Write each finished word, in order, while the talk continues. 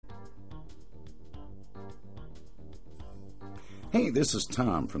Hey, this is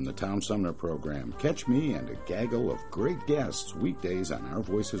Tom from the Tom Sumner Program. Catch me and a gaggle of great guests weekdays on Our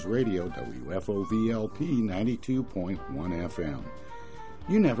Voices Radio, WFOVLP 92.1 FM.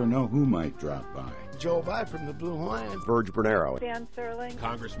 You never know who might drop by. Joe By from the Blue Hawaiian. Verge Bernero. Dan Serling.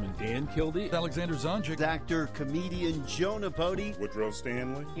 Congressman Dan Kildee. Alexander Zonjic. Actor, comedian Joe Napodi. Woodrow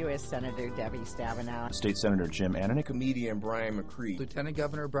Stanley. U.S. Senator Debbie Stabenow. State Senator Jim Ananich. Comedian Brian McCree. Lieutenant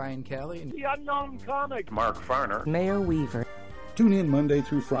Governor Brian Kelly. The unknown comic. Mark Farner. Mayor Weaver. Tune in Monday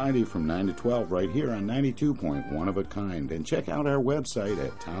through Friday from 9 to 12 right here on 92.1 of a kind, and check out our website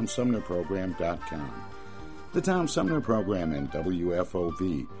at TomSumnerProgram.com. The Tom Sumner Program and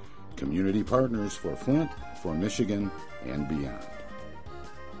WFOV, community partners for Flint, for Michigan, and beyond.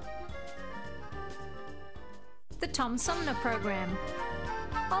 The Tom Sumner Program,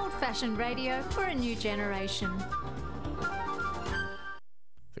 old-fashioned radio for a new generation.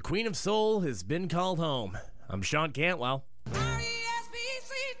 The Queen of Soul has been called home. I'm Sean Cantwell.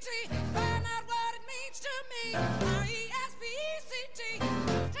 R-E-S-P-C-T, find out what it means to me. R-E-S-P-C-T,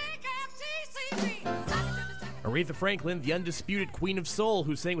 take F-T-C-T. Aretha Franklin, the undisputed Queen of Soul,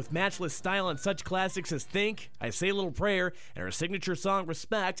 who sang with matchless style on such classics as Think, I Say a Little Prayer, and her signature song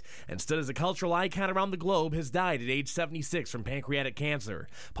Respect, and stood as a cultural icon around the globe, has died at age 76 from pancreatic cancer.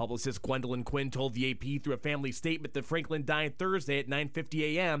 Publicist Gwendolyn Quinn told the AP through a family statement that Franklin died Thursday at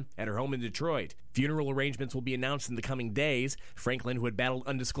 9:50 a.m. at her home in Detroit. Funeral arrangements will be announced in the coming days. Franklin, who had battled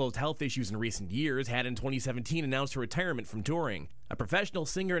undisclosed health issues in recent years, had in 2017 announced her retirement from touring. A professional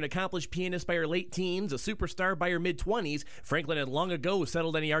singer and accomplished pianist by her late teens, a superstar by her mid-20s, Franklin had long ago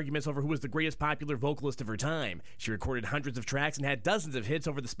settled any arguments over who was the greatest popular vocalist of her time. She recorded hundreds of tracks and had dozens of hits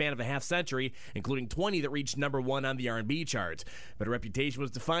over the span of a half-century, including 20 that reached #1 on the R&B charts. But her reputation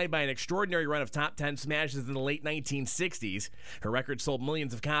was defined by an extraordinary run of top 10 smashes in the late 1960s. Her records sold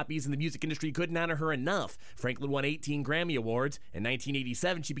millions of copies, and the music industry couldn't honor her enough. Franklin won 18 Grammy Awards. In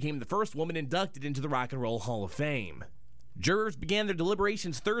 1987, she became the first woman inducted into the Rock and Roll Hall of Fame. Jurors began their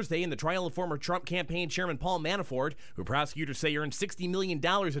deliberations Thursday in the trial of former Trump campaign chairman Paul Manafort, who prosecutors say earned $60 million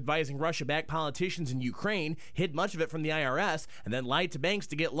advising Russia-backed politicians in Ukraine, hid much of it from the IRS, and then lied to banks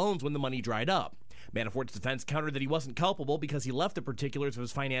to get loans when the money dried up. Manafort's defense countered that he wasn't culpable because he left the particulars of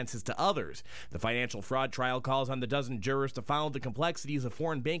his finances to others. The financial fraud trial calls on the dozen jurors to follow the complexities of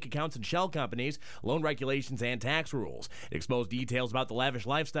foreign bank accounts and shell companies, loan regulations, and tax rules. It exposed details about the lavish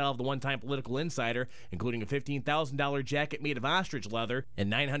lifestyle of the one-time political insider, including a $15,000 jacket made of ostrich leather and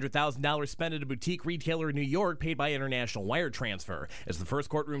 $900,000 spent at a boutique retailer in New York paid by international wire transfer. It's the first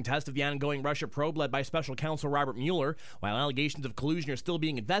courtroom test of the ongoing Russia probe led by special counsel Robert Mueller. While allegations of collusion are still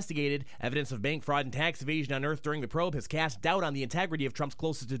being investigated, evidence of bank fraud and tax evasion unearthed during the probe has cast doubt on the integrity of Trump's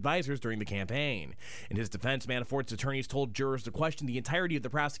closest advisors during the campaign. In his defense, Manafort's attorneys told jurors to question the entirety of the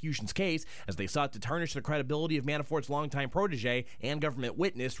prosecution's case as they sought to tarnish the credibility of Manafort's longtime protege and government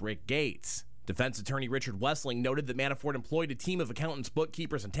witness Rick Gates. Defense attorney Richard Wessling noted that Manafort employed a team of accountants,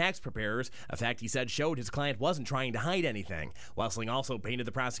 bookkeepers, and tax preparers, a fact he said showed his client wasn't trying to hide anything. Wessling also painted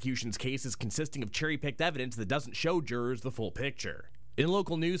the prosecution's case as consisting of cherry-picked evidence that doesn't show jurors the full picture. In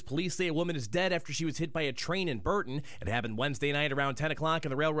local news, police say a woman is dead after she was hit by a train in Burton. It happened Wednesday night around 10 o'clock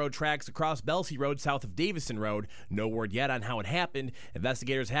on the railroad tracks across Belsey Road south of Davison Road. No word yet on how it happened.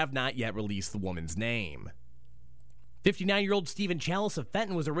 Investigators have not yet released the woman's name. 59-year-old Stephen Chalice of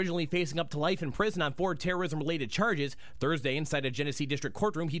Fenton was originally facing up to life in prison on 4 terrorism-related charges. Thursday, inside a Genesee District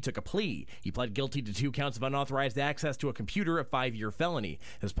courtroom, he took a plea. He pled guilty to 2 counts of unauthorized access to a computer, a 5-year felony.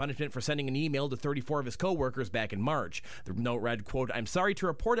 His punishment for sending an email to 34 of his co-workers back in March. The note read, quote, "I'm sorry to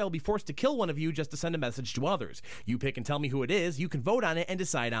report I'll be forced to kill one of you just to send a message to others. You pick and tell me who it is. You can vote on it and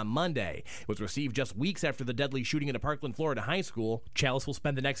decide on Monday." It was received just weeks after the deadly shooting in a Parkland, Florida high school. Chalice will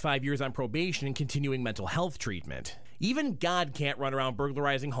spend the next 5 years on probation and continuing mental health treatment. Even God can't run around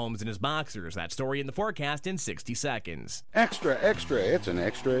burglarizing homes in his boxers. That story in the forecast in 60 seconds. Extra, extra. It's an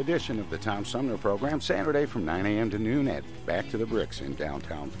extra edition of the Tom Sumner Program, Saturday from 9 a.m. to noon at Back to the Bricks in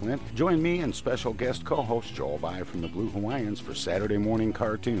downtown Flint. Join me and special guest co-host Joel By from the Blue Hawaiians for Saturday morning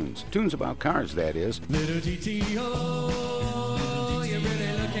cartoons. Tunes about cars, that is. Little GTO, you're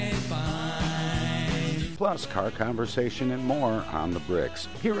really looking fine. Plus car conversation and more on the Bricks.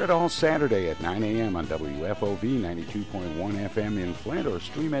 Hear it all Saturday at 9 a.m. on WFOV 92.1 FM in Flint, or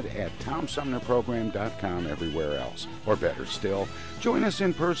stream it at TomSumnerProgram.com everywhere else. Or better still, join us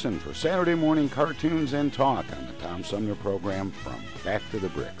in person for Saturday morning cartoons and talk on the Tom Sumner Program from Back to the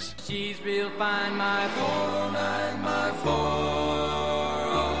Bricks. She's real fine, my 409, my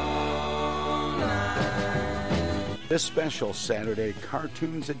 409. This special Saturday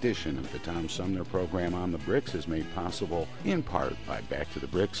Cartoons edition of the Tom Sumner program on the Bricks is made possible in part by Back to the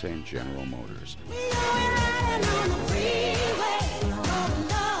Bricks and General Motors.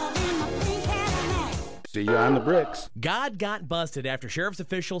 See you on the Bricks. God got busted after sheriff's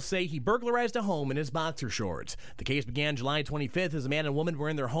officials say he burglarized a home in his boxer shorts. The case began July 25th as a man and woman were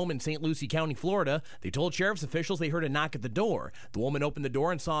in their home in St. Lucie County, Florida. They told sheriff's officials they heard a knock at the door. The woman opened the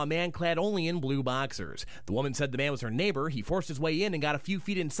door and saw a man clad only in blue boxers. The woman said the man was her neighbor. He forced his way in and got a few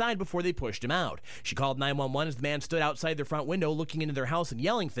feet inside before they pushed him out. She called 911 as the man stood outside their front window looking into their house and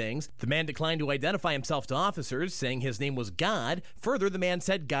yelling things. The man declined to identify himself to officers, saying his name was God. Further, the man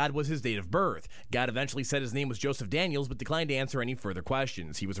said God was his date of birth. God eventually said his name was Joseph Daniels, but declined to answer any further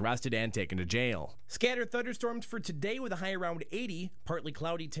questions. He was arrested and taken to jail. Scattered thunderstorms for today with a high around 80. Partly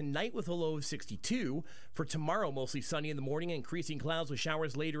cloudy tonight with a low of 62. For tomorrow, mostly sunny in the morning, increasing clouds with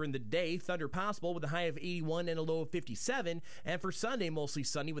showers later in the day. Thunder possible with a high of 81 and a low of 57. And for Sunday, mostly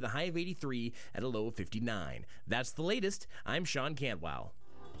sunny with a high of 83 and a low of 59. That's the latest. I'm Sean Cantwell.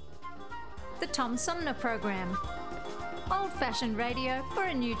 The Tom Sumner Program. Old-fashioned radio for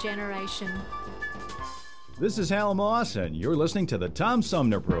a new generation. This is Hal Moss, and you're listening to the Tom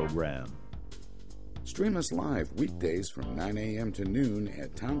Sumner Program. Stream us live weekdays from 9 a.m. to noon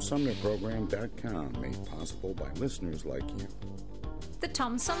at TomSumnerProgram.com, made possible by listeners like you. The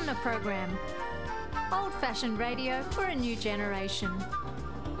Tom Sumner Program. Old-fashioned radio for a new generation.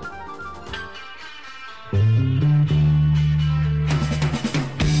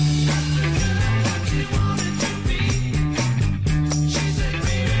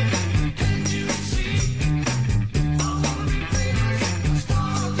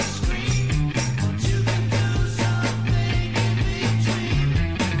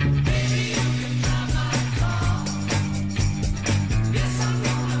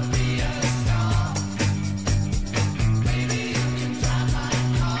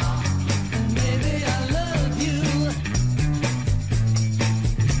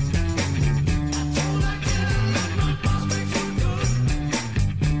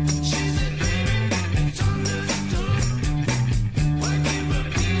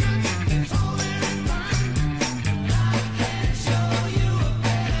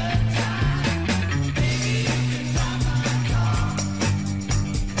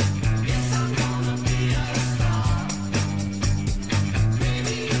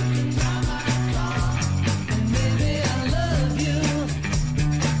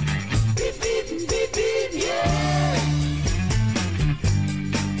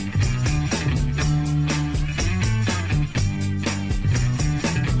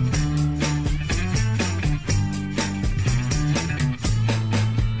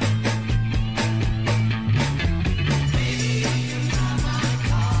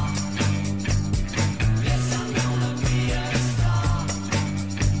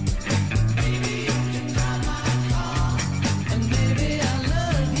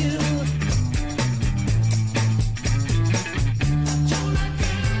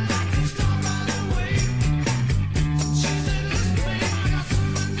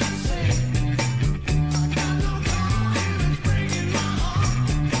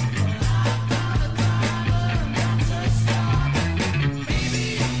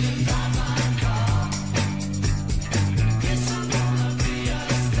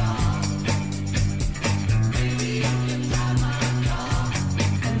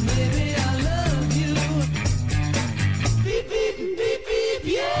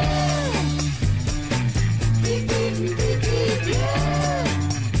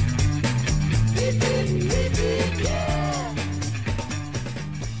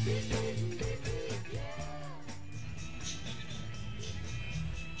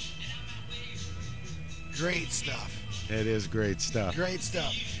 Great stuff. It is great stuff. Great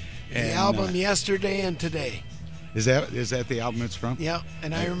stuff. And, the album Yesterday and Today. Is that the album it's from? Yeah,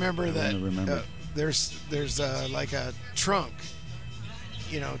 and I remember that remember. there's like a trunk,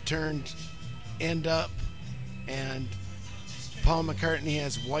 turned end up, and Paul McCartney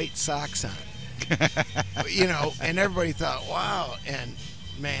has white socks on. And everybody thought, wow, and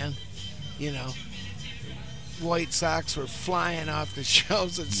man, white socks were flying off the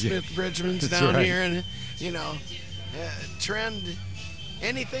shelves at Smith Bridgman's down right. here, and trend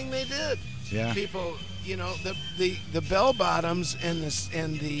anything they did. Yeah. People, the bell bottoms and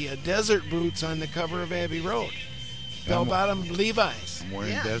the desert boots on the cover of Abbey Road. Bell bottom Levi's. I'm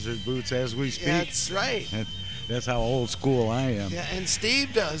wearing desert boots as we speak. That's right. That's how old school I am. Yeah, and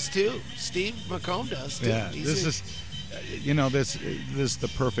Steve does too. Steve McComb does too. Yeah, this is the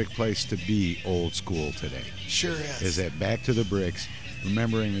perfect place to be old school today. Sure is. Is that Back to the Bricks,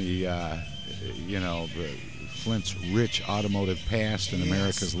 remembering the Flint's rich automotive past and Yes.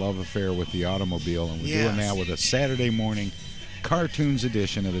 America's love affair with the automobile. And we're doing Yes. that with a Saturday morning cartoons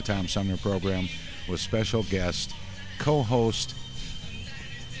edition of the Tom Sumner program with special guest, co-host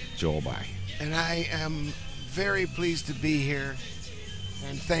Joel By. And I am very pleased to be here.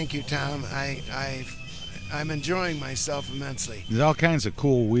 And thank you, Tom. I'm enjoying myself immensely. There's all kinds of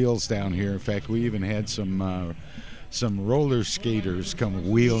cool wheels down here. In fact, we even had some roller skaters come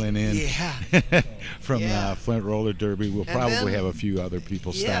wheeling in Yeah. from Yeah. Flint Roller Derby. We'll And probably then- have a few other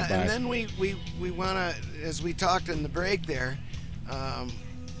people Yeah, stop by. and then we want to, as we talked in the break there,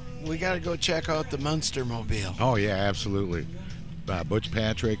 we got to go check out the Munster Mobile. Oh yeah, absolutely. Butch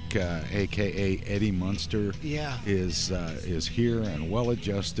Patrick, a.k.a. Eddie Munster, Yeah. is here and well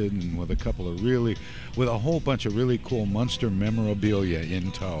adjusted and with a whole bunch of really cool Munster memorabilia in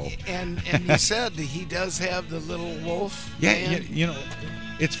tow. And you said that he does have the little wolf. Yeah, band. you know,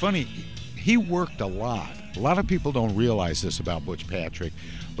 it's funny. He worked a lot. A lot of people don't realize this about Butch Patrick,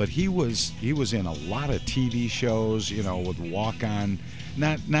 but he was in a lot of TV shows. You know, with Walk On.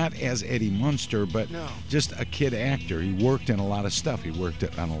 Not as Eddie Munster, but No. just a kid actor. He worked in a lot of stuff. He worked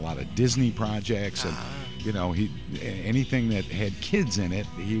on a lot of Disney projects, and you know, anything that had kids in it,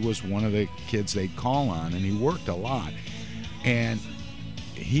 he was one of the kids they'd call on, and he worked a lot. And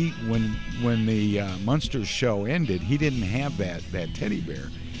when the Munster show ended, he didn't have that teddy bear.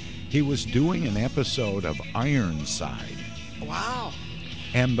 He was doing an episode of Ironside. Wow.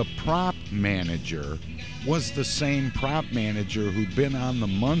 And the prop manager was the same prop manager who'd been on the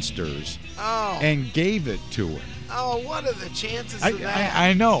Munsters and gave it to him. Oh, what are the chances of that?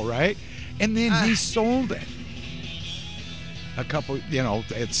 I know, right? And then he sold it. A couple,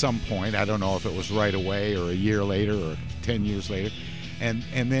 at some point, I don't know if it was right away or a year later or 10 years later. And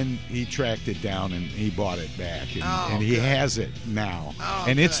then he tracked it down and he bought it back. And he has it now. Oh,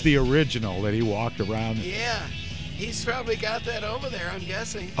 and it's good. the original that he walked around. Yeah. He's probably got that over there, I'm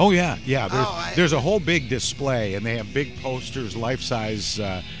guessing. Oh, yeah. There's a whole big display, and they have big posters, life-size,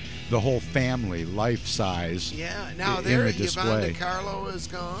 the whole family, life-size. Yeah. Now in there, the Yvonne display. DiCarlo is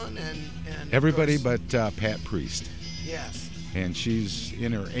gone, and Everybody of course, but Pat Priest. Yes. And she's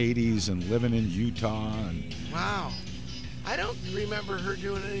in her 80s and living in Utah. And Wow. I don't remember her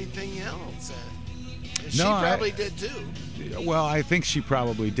doing anything else. She No, probably did too. Well, I think she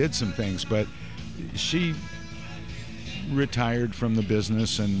probably did some things, but she retired from the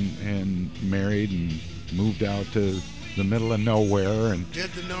business and married and moved out to the middle of nowhere and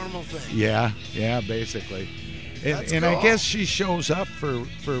Did the normal thing. yeah, basically. That's And I cool. guess she shows up for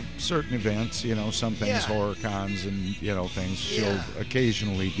certain events, some things, Yeah. horror cons and things. Yeah. She'll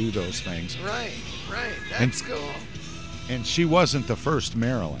occasionally do those things. Right. And- That's cool. And she wasn't the first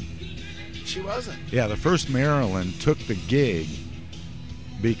Marilyn. She wasn't. Yeah, the first Marilyn took the gig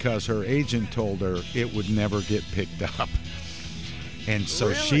because her agent told her it would never get picked up. And so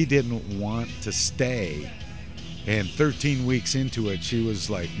Really? she didn't want to stay. And 13 weeks into it, she was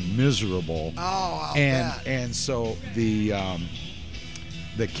like miserable. Oh, I'll bet. And so the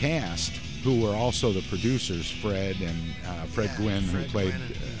cast, who were also the producers, Fred Gwynn, who Fred played Gwynn.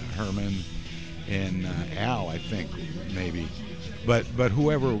 Herman, and Al, I think, maybe. But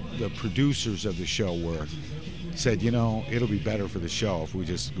whoever the producers of the show were said, it'll be better for the show if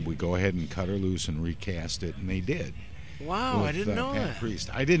we go ahead and cut her loose and recast it, and they did. Wow, I with, didn't know Pat that.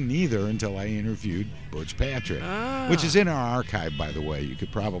 Priest. I didn't either until I interviewed Butch Patrick, Ah. which is in our archive, by the way. You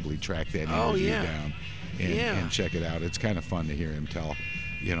could probably track that interview yeah. down Yeah. and check it out. It's kind of fun to hear him tell,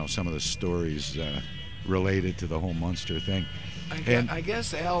 some of the stories related to the whole Munster thing. I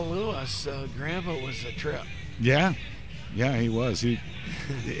guess Al Lewis, Grandpa, was a trip. Yeah, he was.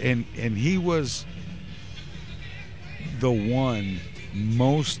 And he was the one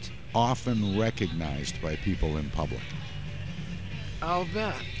most often recognized by people in public. I'll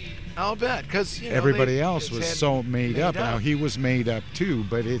bet, because Everybody else was so made up. Now he was made up too,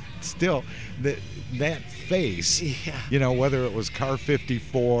 but it still that face. Yeah. Whether it was Car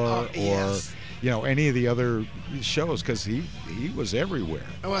 54 or yes. any of the other shows, because he was everywhere.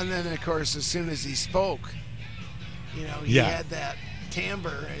 Oh, and then of course, as soon as he spoke, he Yeah. had that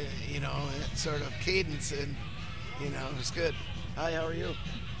timbre, that sort of cadence, and it was good. Hi, how are you?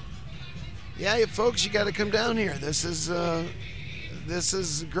 Yeah, folks, you got to come down here. This is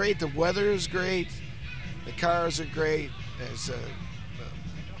great. The weather is great. The cars are great. There's a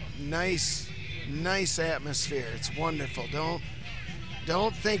nice atmosphere. It's wonderful.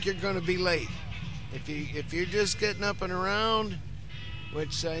 Don't think you're going to be late. If you're just getting up and around,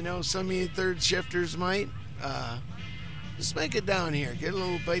 which I know some of you third shifters might, just make it down here. Get a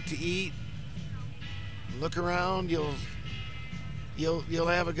little bite to eat. Look around. You'll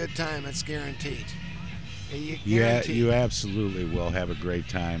have a good time. It's guaranteed. You absolutely will have a great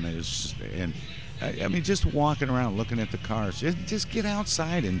time. I mean, just walking around looking at the cars. Just get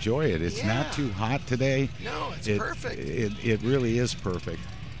outside, enjoy it. It's not too hot today. No, it's perfect. It really is perfect.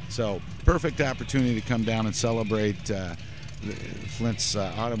 So, perfect opportunity to come down and celebrate Flint's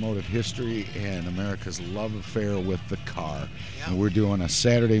automotive history and America's love affair with the car. Yep. And we're doing a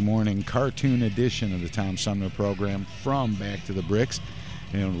Saturday morning cartoon edition of the Tom Sumner program from Back to the Bricks.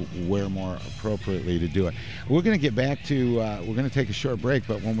 And where more appropriately to do it. We're going to get back to, we're going to take a short break,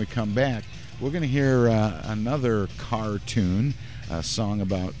 but when we come back, we're going to hear another cartoon, a song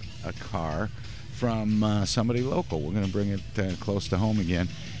about a car from somebody local. We're going to bring it close to home again.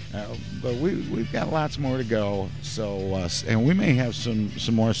 But we've got lots more to go. So, and we may have some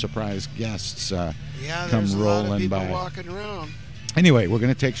more surprise guests come there's a rolling lot of people by. Walking around. Anyway, we're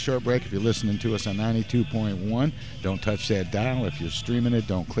going to take a short break. If you're listening to us on 92.1, don't touch that dial. If you're streaming it,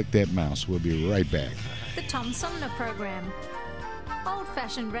 don't click that mouse. We'll be right back. The Tom Sumner Program.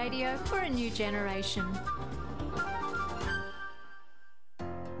 Old-fashioned radio for a new generation.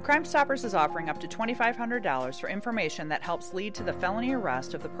 Crime Stoppers is offering up to $2,500 for information that helps lead to the felony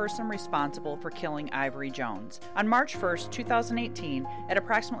arrest of the person responsible for killing Ivory Jones. On March 1st, 2018, at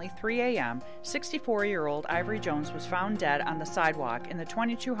approximately 3 a.m., 64-year-old Ivory Jones was found dead on the sidewalk in the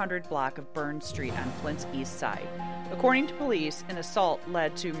 2200 block of Burns Street on Flint's east side. According to police, an assault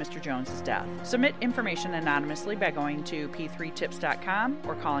led to Mr. Jones's death. Submit information anonymously by going to p3tips.com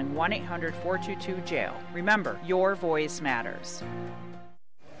or calling 1-800-422-JAIL. Remember, your voice matters.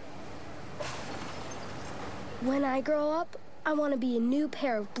 When I grow up, I want to be a new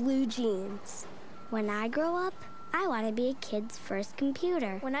pair of blue jeans. When I grow up, I want to be a kid's first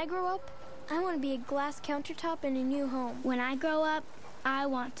computer. When I grow up, I want to be a glass countertop in a new home. When I grow up, I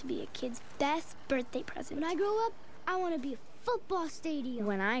want to be a kid's best birthday present. When I grow up, I want to be a football stadium.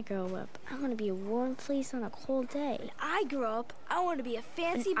 When I grow up, I want to be a warm fleece on a cold day. When I grow up, I want to be a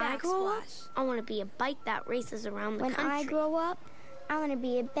fancy backsplash. I want to be a bike that races around the country. When I grow up, I want to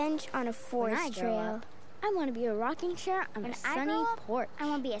be a bench on a forest trail. I want to be a rocking chair on a sunny porch. I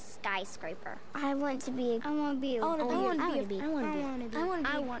want to be a skyscraper. I want to be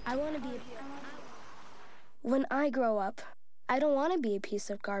When I grow up, I don't want to be a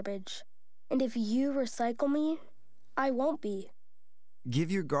piece of garbage. And if you recycle me, I won't be. Give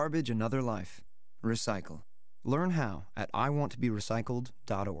your garbage another life. Recycle. Learn how at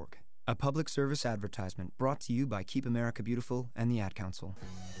iwanttoberecycled.org. A public service advertisement brought to you by Keep America Beautiful and the Ad Council.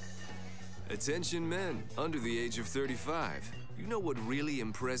 Attention men under the age of 35. You know what really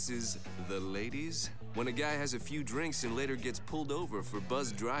impresses the ladies? When a guy has a few drinks and later gets pulled over for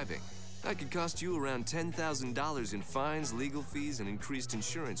buzz driving. That could cost you around $10,000 in fines, legal fees, and increased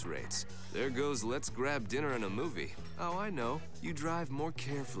insurance rates. There goes let's grab dinner and a movie. Oh, I know. You drive more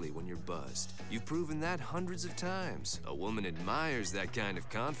carefully when you're buzzed. You've proven that hundreds of times. A woman admires that kind of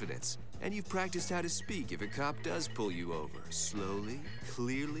confidence. And you've practiced how to speak if a cop does pull you over. Slowly,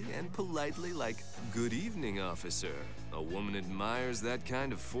 clearly, and politely like, "Good evening, officer." A woman admires that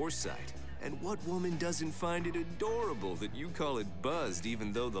kind of foresight. And what woman doesn't find it adorable that you call it buzzed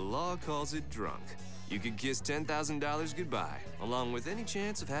even though the law calls it drunk? You could kiss $10,000 goodbye, along with any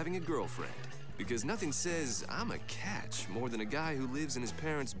chance of having a girlfriend. Because nothing says, "I'm a catch," more than a guy who lives in his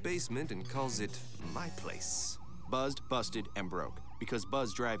parents' basement and calls it my place. Buzzed, busted, and broke. Because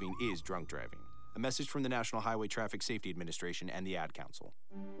buzz driving is drunk driving. A message from the National Highway Traffic Safety Administration and the Ad Council.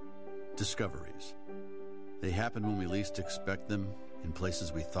 Discoveries. They happen when we least expect them, in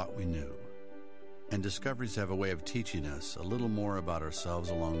places we thought we knew. And discoveries have a way of teaching us a little more about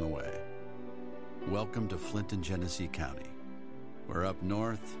ourselves along the way. Welcome to Flint and Genesee County, where up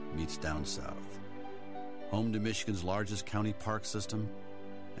north meets down south. Home to Michigan's largest county park system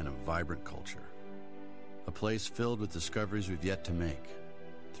and a vibrant culture. A place filled with discoveries we've yet to make,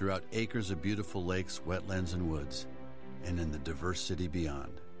 throughout acres of beautiful lakes, wetlands, and woods, and in the diverse city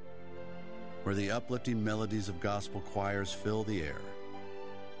beyond. Where the uplifting melodies of gospel choirs fill the air,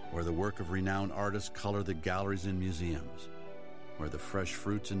 where the work of renowned artists color the galleries and museums, where the fresh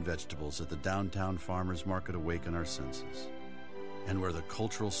fruits and vegetables at the downtown farmers market awaken our senses, and where the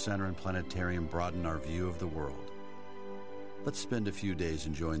cultural center and planetarium broaden our view of the world. Let's spend a few days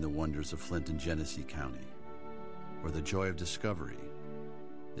enjoying the wonders of Flint and Genesee County, where the joy of discovery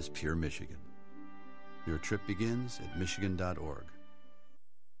is pure Michigan. Your trip begins at michigan.org.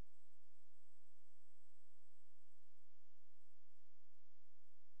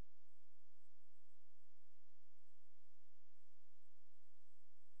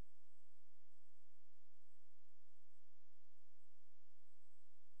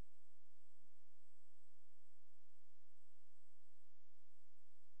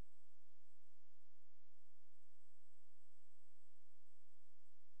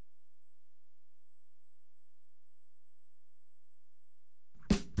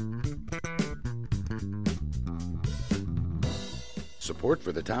 Support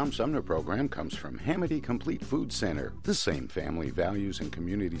for the Tom Sumner program comes from Hamady Complete Food Center. The same family values and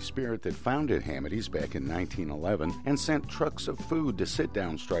community spirit that founded Hamady's back in 1911 and sent trucks of food to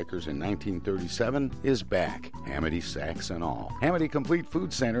sit-down strikers in 1937 is back, Hamady sacks and all. Hamady Complete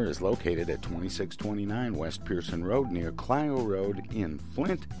Food Center is located at 2629 West Pearson Road near Clio Road in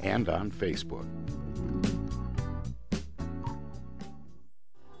Flint and on Facebook.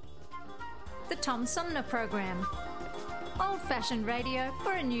 The Tom Sumner Program. Old-fashioned radio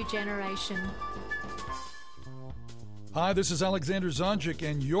for a new generation. Hi, this is Alexander Zonjic,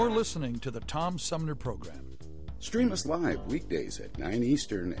 and you're listening to the Tom Sumner Program. Stream us live weekdays at 9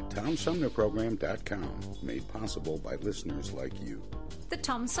 Eastern at TomSumnerProgram.com. Made possible by listeners like you. The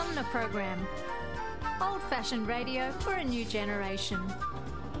Tom Sumner Program. Old-fashioned radio for a new generation.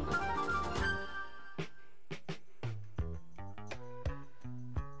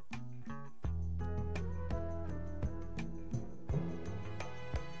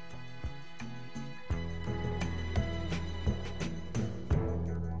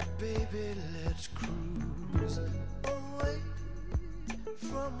 Baby, let's cruise away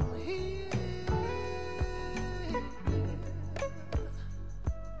from here.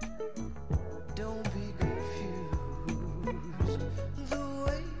 Don't be confused. The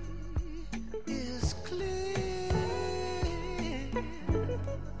way is clear.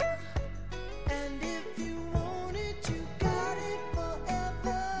 And if you want it, you got it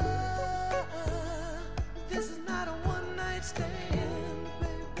forever. This is not a one-night stand,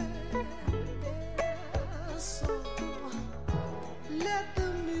 baby. So let the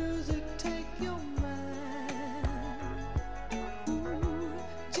music take your mind. Ooh,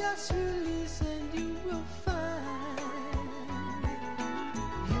 just release and you will find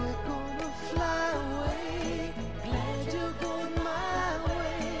you're gonna fly away. Glad you're going my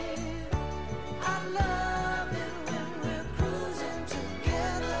way. I love it when we're cruising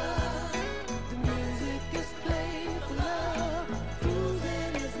together. The music is played for love.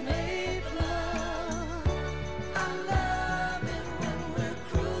 Cruising is made for love. I love it when we're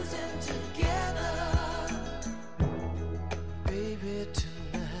cruising together. Baby,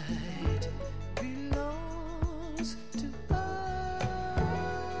 tonight belongs to us.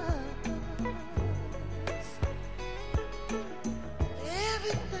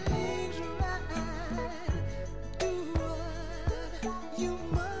 Everything's right. Do what you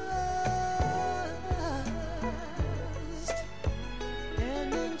must.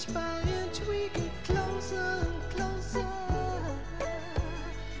 And inch by inch we get closer and closer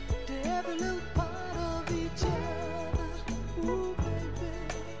to every little part of each other. Ooh, baby,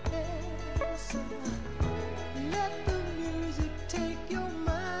 so let the music take your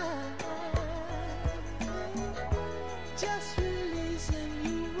mind. Just release and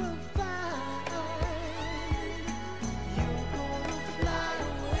you will find you're gonna fly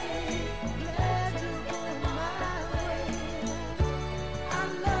away. Glad you're going my way. I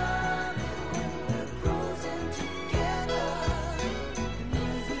love it when we're cruising together. The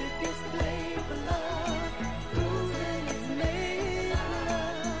music is played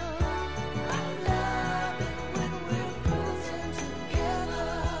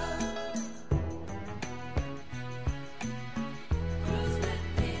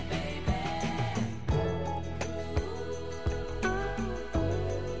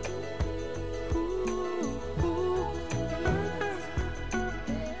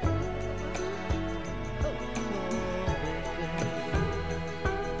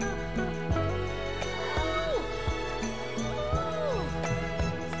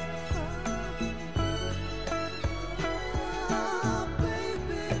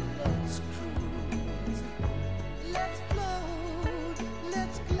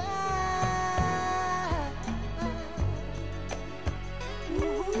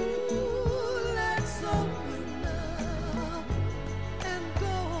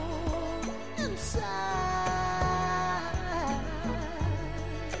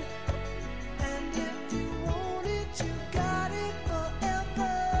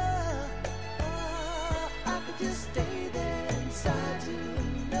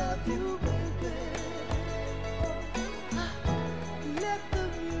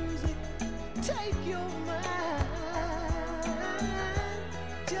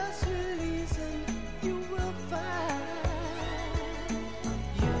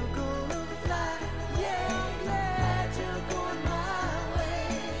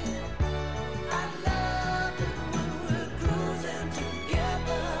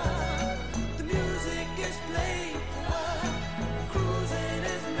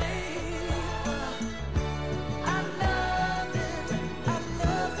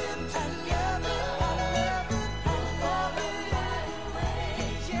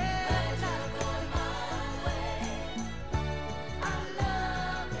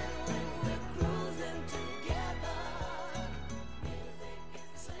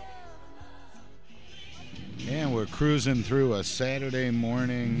we're cruising through a Saturday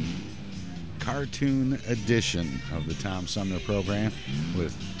morning cartoon edition of the Tom Sumner program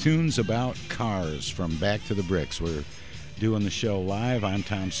with tunes about cars from Back to the Bricks. We're doing the show live. I'm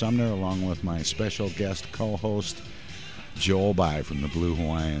Tom Sumner along with my special guest co-host Joel By from the Blue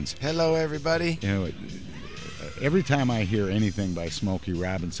Hawaiians. Hello, everybody. You know, every time I hear anything by Smokey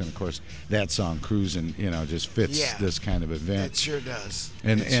Robinson, of course, that song "Cruisin'," just fits this kind of event. It sure does.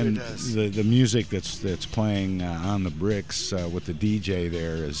 And sure does. The music that's playing on the Bricks with the DJ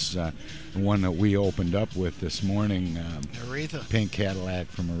there is the one that we opened up with this morning. Aretha. Pink Cadillac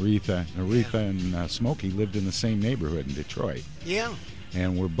from Aretha. Aretha and Smokey lived in the same neighborhood in Detroit. Yeah.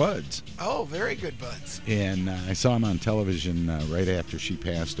 And we're buds. Oh, very good buds. And I saw him on television right after she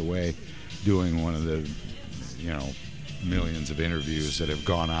passed away, doing one of the millions of interviews that have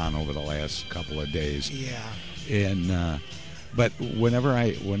gone on over the last couple of days. Yeah. And but whenever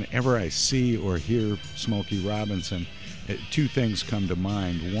I see or hear Smokey Robinson, two things come to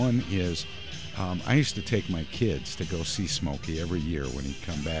mind. One is I used to take my kids to go see Smokey every year when he'd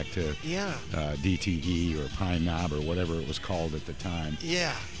come back to DTE or Pine Knob or whatever it was called at the time.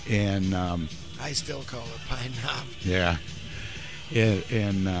 Yeah. And I still call it Pine Knob. Yeah.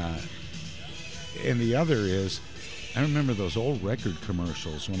 And the other is, I remember those old record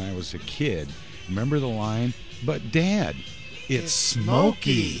commercials when I was a kid. Remember the line, "But Dad, it's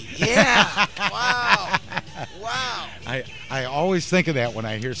Smokey." Yeah. Wow. Wow. I always think of that when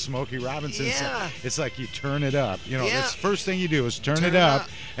I hear Smokey Robinson. Yeah. It's like you turn it up. That's the first thing you do is turn it up,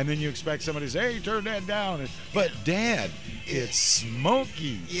 and then you expect somebody to say, "Hey, turn that down." But Dad, it's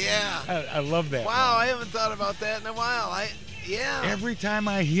Smokey. Yeah. I love that. Wow, line. I haven't thought about that in a while. Yeah. Every time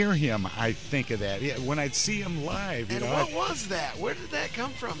I hear him, I think of that. Yeah, when I'd see him live, And what was that? Where did that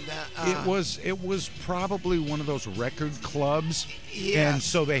come from? It was probably one of those record clubs. Yes. And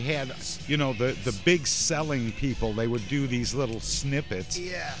so they had, the big selling people. They would do these little snippets.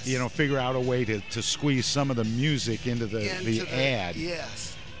 Yes. Figure out a way to squeeze some of the music into the ad.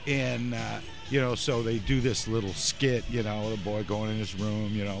 Yes. And so they do this little skit. The boy going in his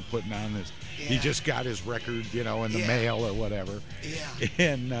room, putting on this. Yeah. He just got his record, in the mail or whatever. Yeah.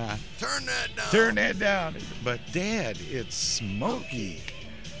 And turn that down. Turn that down. But Dad, it's Smokey.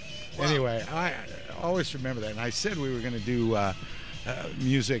 Wow. Anyway, I always remember that. And I said we were going to do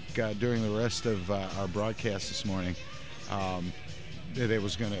music during the rest of our broadcast this morning. We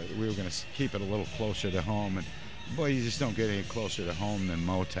were going to keep it a little closer to home. And boy, you just don't get any closer to home than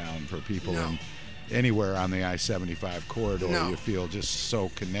Motown for people in anywhere on the I-75 corridor. No. You feel just so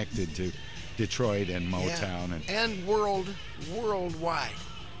connected to Detroit and Motown and worldwide.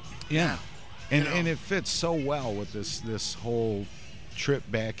 Yeah, and it fits so well with this whole trip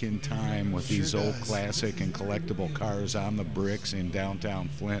back in time with these old classic and collectible cars on the Bricks in downtown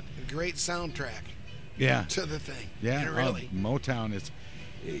Flint. A great soundtrack. Yeah. To the thing. Yeah, really. Motown is,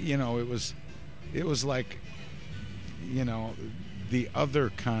 it was like, the other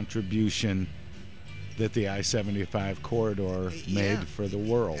contribution that the I-75 corridor made for the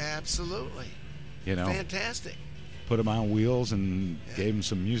world. Absolutely. Fantastic. Put them on wheels and gave them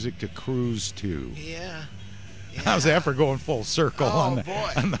some music to cruise to. Yeah. How's that for going full circle on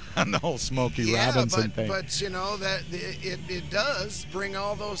the whole Smokey Robinson thing? But that it does bring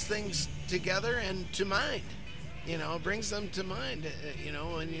all those things together and to mind. It brings them to mind.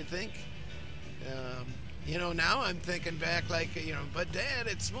 When you think. Now I'm thinking back but Dad,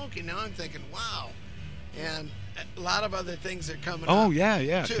 it's Smokey. Now I'm thinking, wow. And a lot of other things are coming up. Oh,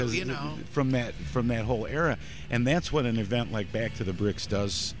 yeah, too, from that whole era. And that's what an event like Back to the Bricks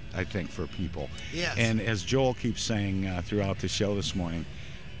does, I think, for people. Yes. And as Joel keeps saying throughout the show this morning,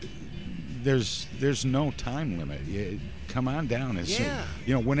 there's no time limit. Come on down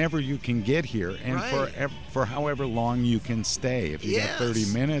whenever you can get here, and for however long you can stay. If you got 30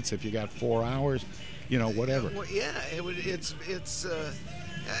 minutes, if you got 4 hours, whatever. It's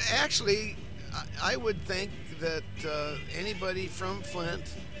actually, I would think that anybody from Flint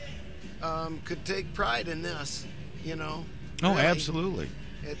could take pride in this. Oh, really. Absolutely.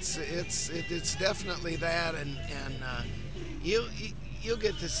 It's definitely that, and you'll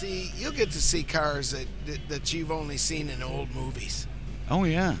get to see cars that you've only seen in old movies. Oh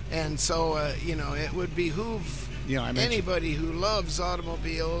yeah. And so it would behoove anybody who loves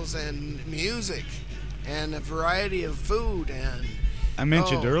automobiles and music and a variety of food. And I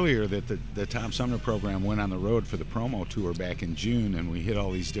mentioned earlier that the Tom Sumner program went on the road for the promo tour back in June, and we hit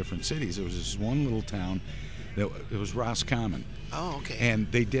all these different cities. There was this one little town it was Roscommon. Oh, okay.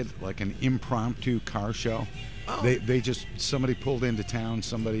 And they did like an impromptu car show. Oh. They just, somebody pulled into town,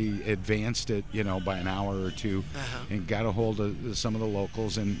 somebody advanced it, by an hour or two, and got a hold of some of the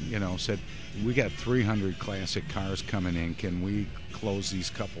locals and, said, we got 300 classic cars coming in. Can we close these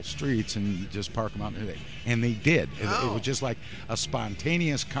couple streets and just park them out? And they did. It was just like a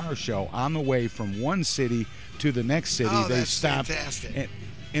spontaneous car show on the way from one city to the next city. Oh, they that's stopped. fantastic.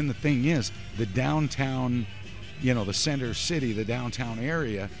 And the thing is, the downtown, the center city, the downtown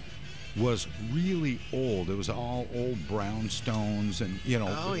area was really old. It was all old brownstones and,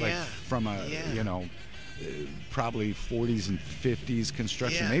 from a, probably 40s and 50s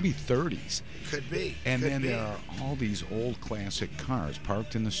construction, maybe 30s. Could be. And then there are all these old classic cars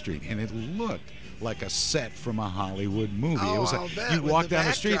parked in the street, and it looked like a set from a Hollywood movie. Oh, it was I'll like bet, you with walk the down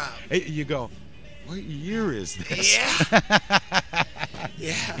the street, backdrop. you go, what year is this? Yeah.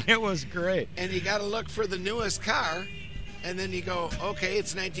 Yeah. It was great. And you got to look for the newest car, and then you go, okay,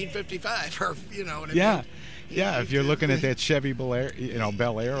 it's 1955, or you know what I mean? Yeah, if you're looking at that Chevy Bel Air,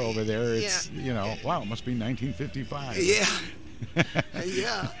 Bel Air over there, it's wow, it must be 1955. Yeah.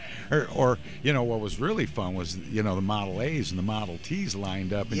 Yeah. Or what was really fun was the Model A's and the Model T's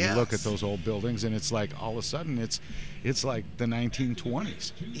lined up, and you look at those old buildings, and it's like all of a sudden it's like the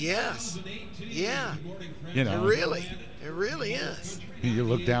 1920s. Yes. Yeah. It really is. You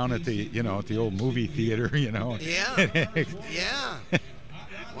look down at the at the old movie theater, Yeah. Yeah.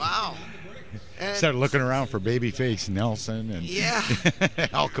 Wow. And started looking around for Babyface Nelson and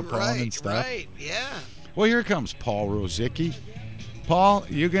Al Capone and stuff. Right. Yeah. Well, here comes Paul Rosicki. Paul,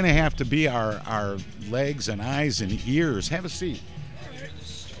 you're going to have to be our legs and eyes and ears. Have a seat.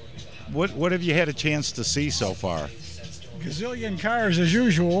 What have you had a chance to see so far? Gazillion cars as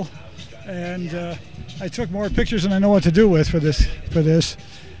usual, and I took more pictures than I know what to do with for this,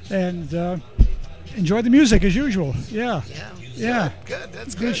 and enjoyed the music as usual. Yeah. Good.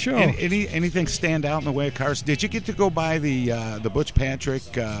 That's good show. Anything stand out in the way of cars? Did you get to go by the Butch Patrick?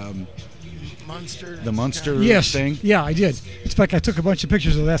 Munster. The Munster thing? Yeah, I did. In fact, I took a bunch of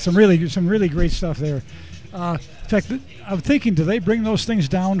pictures of that. Some really great stuff there. In fact, I'm thinking, do they bring those things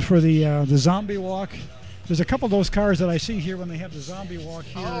down for the zombie walk? There's a couple of those cars that I see here when they have the zombie walk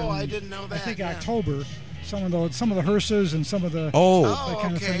here. Oh, I didn't know that. I think October. Some of the hearses and some of the that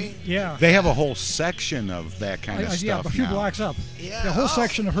kind of thing. Yeah. They have a whole section of that kind of stuff. Yeah, a few now. blocks up. Yeah. A whole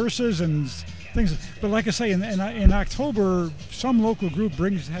section of hearses and things. But like I say, in October, some local group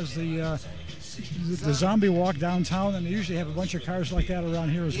has the zombie walk downtown, and they usually have a bunch of cars like that around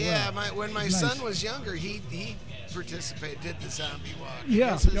here as well. Yeah, when my son was younger, he participated, did the zombie walk.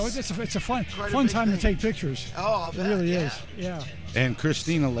 Yeah, it's a fun time to take pictures. Oh, I'll bet, it really is. Yeah. And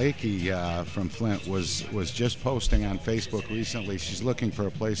Christina Lakey from Flint was just posting on Facebook recently. She's looking for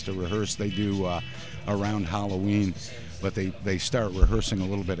a place to rehearse. They do around Halloween, but they start rehearsing a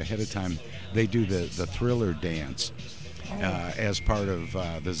little bit ahead of time. They do the Thriller dance. As part of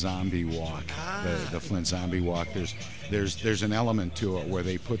the zombie walk, the Flint zombie walk, there's an element to it where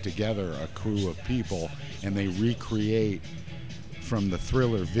they put together a crew of people and they recreate from the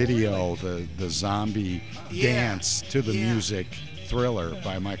Thriller video the zombie dance to the music Thriller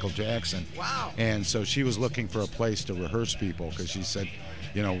by Michael Jackson. Wow! And so she was looking for a place to rehearse people because she said,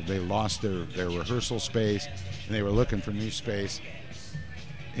 they lost their rehearsal space and they were looking for new space.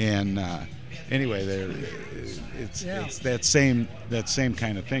 And anyway, it's that same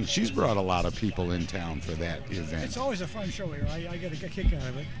kind of thing. She's brought a lot of people in town for that event. It's always a fun show here. I get a kick out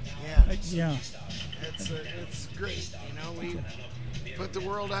of it. Yeah. It's great. We put the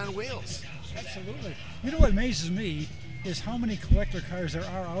world on wheels. Absolutely. You know what amazes me is how many collector cars there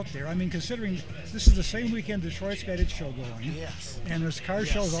are out there. I mean, considering this is the same weekend Detroit's got its show going. Yes. And there's car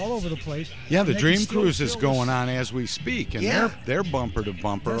shows all over the place. Yeah, the Dream Cruise is going on as we speak, and they're bumper to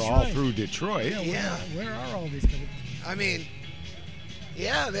bumper all through Detroit. Where are all these cars? I mean,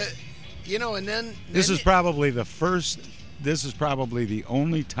 and then this is probably the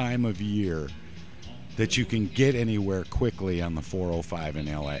only time of year that you can get anywhere quickly on the 405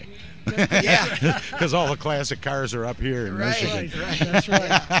 in LA. Yeah, because all the classic cars are up here in Michigan. Right. That's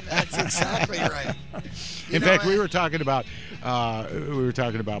right. That's exactly right. In fact, we were talking about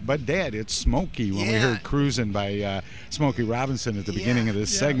but Dad, it's Smokey when we heard Cruising by Smokey Robinson at the beginning of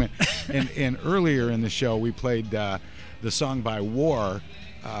this segment, and earlier in the show we played the song by War,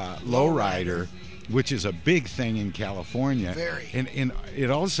 Lowrider, which is a big thing in California. Very. And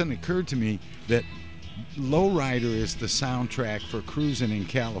it all of a sudden occurred to me that Lowrider is the soundtrack for Cruising in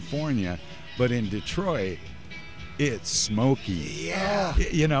California, but in Detroit, it's Smokey. Yeah.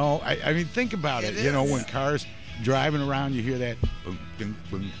 I mean, think about it. When cars, driving around, you hear that boom, boom,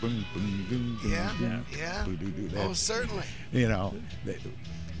 boom, boom, boom, boom, Yeah, boom, yeah. boom, boom, boom, Oh, that- certainly. You know,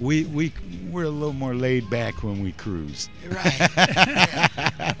 we're a little more laid back when we cruise. Right.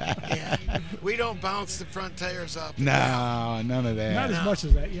 Yeah. We don't bounce the front tires off. The ground. No, none of that. Not as much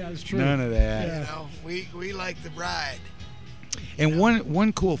as that. Yeah, it's true. None of that. Yeah. You know, we like the ride. And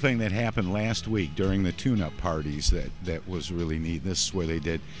one cool thing that happened last week during the tune-up parties that was really neat. This is where they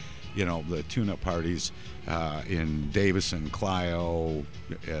did, you know, the tune-up parties in Davison, Clio,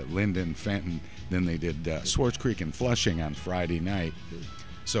 Linden, Fenton. Then they did Swartz Creek and Flushing on Friday night.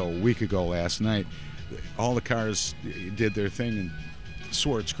 So a week ago last night, all the cars did their thing in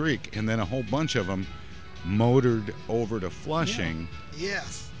Swartz Creek, and then a whole bunch of them motored over to Flushing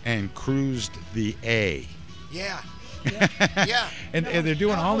Yes. and cruised the A. Yeah. Yeah. And they're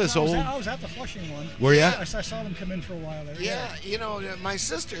doing all this old. I was at the Flushing one. Were ya? I saw them come in for a while there. Yeah, you know, my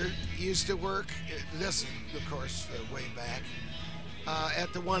sister used to work, this, of course, way back,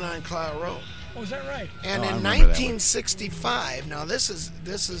 at the one on Clio Road. Oh, is that right? And Oh, I in remember that one. 1965, now this is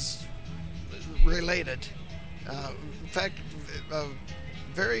related. In fact,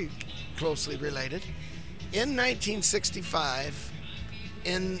 very closely related. In 1965,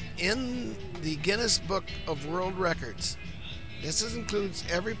 in the Guinness Book of World Records, this includes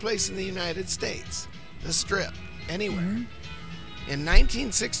every place in the United States, the Strip, anywhere. In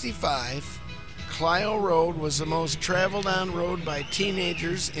 1965, Clio Road was the most traveled on road by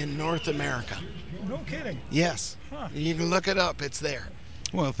teenagers in North America. No kidding. Yes. Huh. You can look it up. It's there.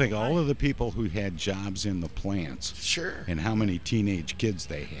 Well, think all of the people who had jobs in the plants. Sure. And how many teenage kids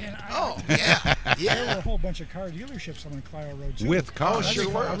they had. Oh, yeah. There were a Yeah. whole bunch of car dealerships on Clio Road, too. With cars.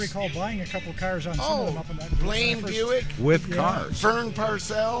 I recall buying a couple cars on some of them up in that. Blaine Buick. With Yeah. cars. Vern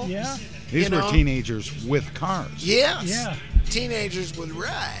Parcell. Yeah. These You were know? teenagers with cars. Yes. Yeah. Teenagers with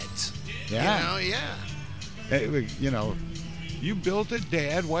rides. Yeah. You know, yeah. You know, you built it,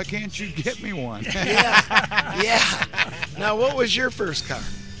 Dad. Why can't you get me one? Yeah. Now, what was your first car?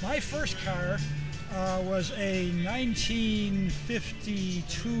 My first car was a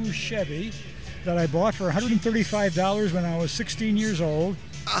 1952 Chevy that I bought for $135 when I was 16 years old.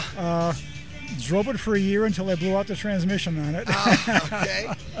 Drove it for a year until I blew out the transmission on it. Okay.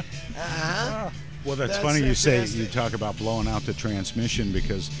 Uh-huh. Well, that's That's funny you fantastic. talk about blowing out the transmission,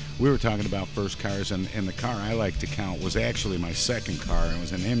 because we were talking about first cars, and the car I like to count was actually my second car. It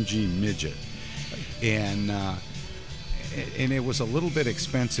was an MG Midget, and it was a little bit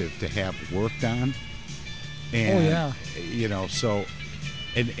expensive to have worked on. And, yeah. You know, so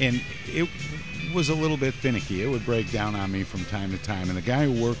and it was a little bit finicky. It would break down on me from time to time, and the guy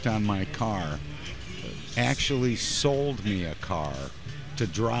who worked on my car actually sold me a car to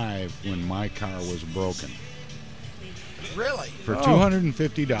drive when my car was broken. Really? For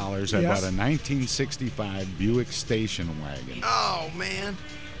 $250, I Yes. bought a 1965 Buick station wagon, Oh, man.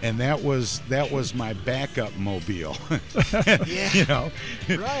 and that was my backup mobile. Yeah. You know,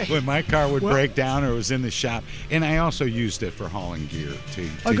 Right. when my car would Well- break down or was in the shop, and I also used it for hauling gear.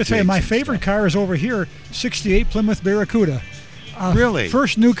 I could tell you, my favorite car is over here, 68 Plymouth Barracuda. Really?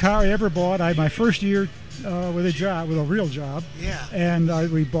 First new car I ever bought. My first year with a real job. Yeah. And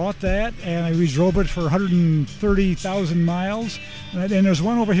we bought that, and we drove it for 130,000 miles. And there's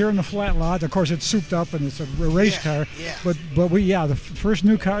one over here in the flat lot. Of course, it's souped up, and it's a race car. yeah. But the first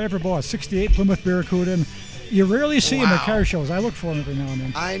new car I ever bought, 68 Plymouth Barracuda. And you rarely see them at Wow. car shows. I look for them every now and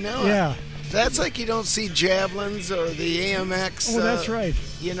then. I know. Yeah. That's like you don't see Javelins or the AMX. Oh, that's right.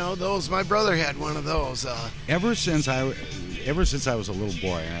 You know, those. My brother had one of those. Ever since I was a little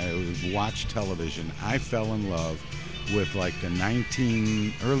boy and I would watch television, I fell in love with like the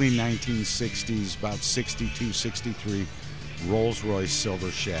early 1960s, about 62, 63 Rolls-Royce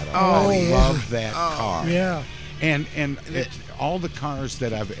Silver Shadow. Oh, I yeah. loved that car. Yeah. And all the cars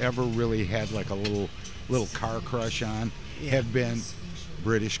that I've ever really had like a little car crush on have been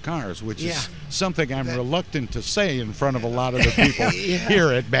British cars, which is something I'm reluctant to say in front of a lot of the people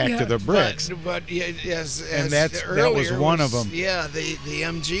here at Back to the Bricks. But yes, And as that earlier was one of them. Yeah, the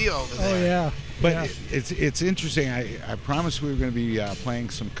MG over there. Oh, yeah. But Yeah. it's interesting. I promised we were going to be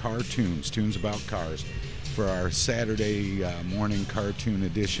playing some tunes about cars, for our Saturday morning cartoon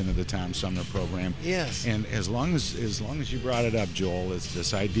edition of the Tom Sumner program. Yes. And as long as you brought it up, Joel, is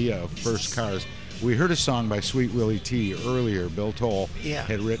this idea of first cars. We heard a song by Sweet Willie T earlier. Bill Toll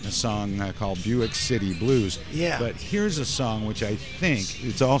had written a song called Buick City Blues. Yeah. But here's a song which I think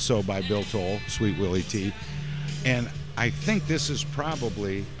it's also by Bill Toll, Sweet Willie T, and I think this is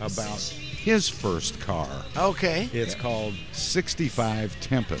probably about his first car. Okay. It's called 65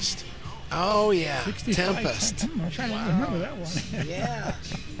 Tempest. Oh, yeah. 65. Tempest. I'm trying to remember that one. Yeah.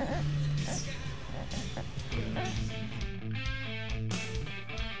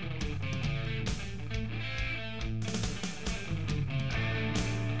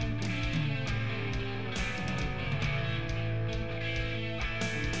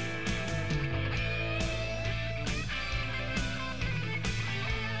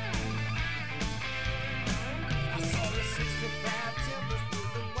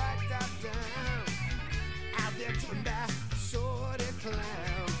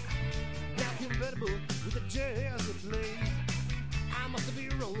 to be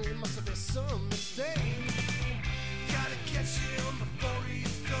rolling, must have been some mistake. Gotta catch him before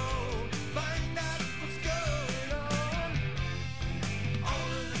he's gone. Find out what's going on.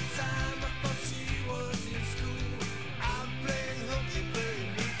 All of the time I thought she was in school, out playing hooky,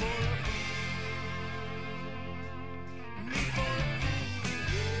 playing me for a fool. Me for a fool,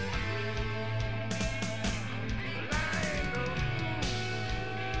 yeah. Well, I ain't no fool.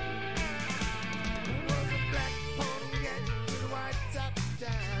 It was a black Pontiac with a white top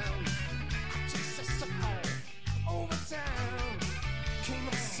down. I chased her some all over town. Came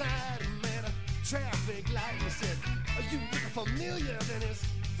upside and met a traffic light and said, "Are you looking familiar?" Then his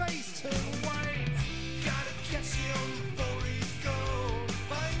face turned white. Gotta catch him before he's gone.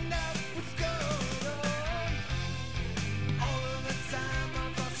 Find out what's going on. All of the time I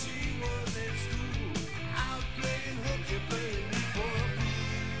thought she was in school, out playing hooky, playing me for a fool.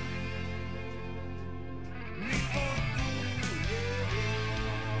 Me for a fool, yeah.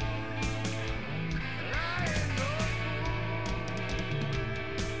 I ain't no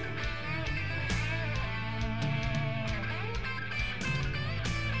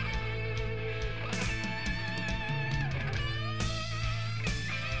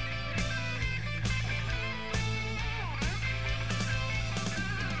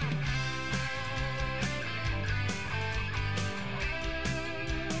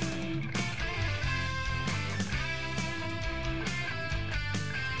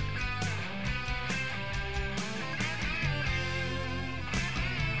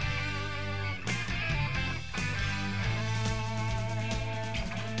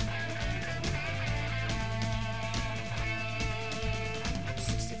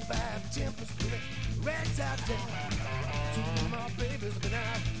tempers with a rag's out down. Two of my babies been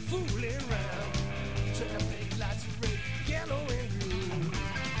out fooling around. Traffic lights red, yellow, and green.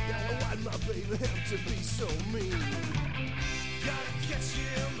 Gotta why my baby have to be so mean? Gotta catch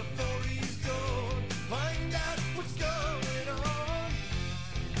him before he's gone. Find out what's going on.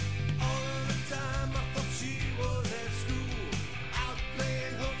 All of the time I thought she was at school, out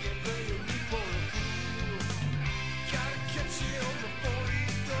playing hooky, playing me for a fool. Gotta catch him before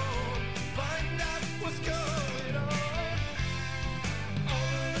he's gone. Find out what's going on.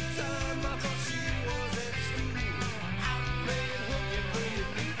 All of the time I thought she was at school, out playing hooky, playing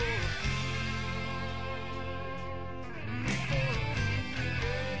me for a fool. Me for a fool,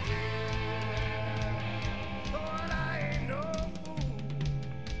 yeah. But I ain't no fool.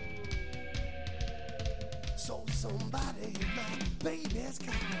 So somebody, my baby's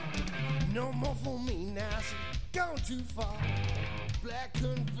coming. No more for me now, she gone too far. Black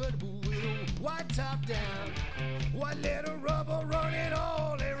convertible with a white top down, white letter rubber running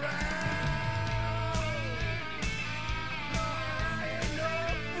all around. No, I ain't no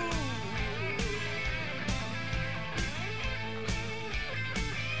fool.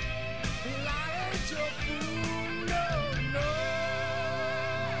 Well, I ain't your fool, no, no.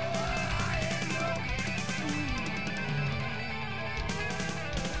 I ain't no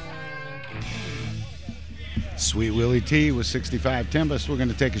Sweet Willie T with 65 Tempest. We're going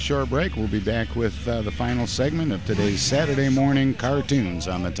to take a short break. We'll be back with the final segment of today's Saturday morning cartoons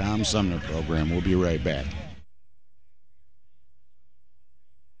on the Tom Sumner program. We'll be right back.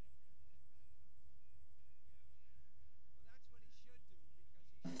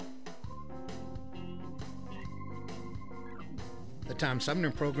 The Tom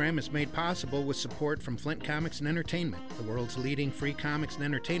Sumner program is made possible with support from Flint Comics and Entertainment, the world's leading free comics and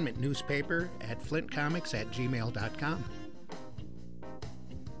entertainment newspaper at flintcomics@gmail.com.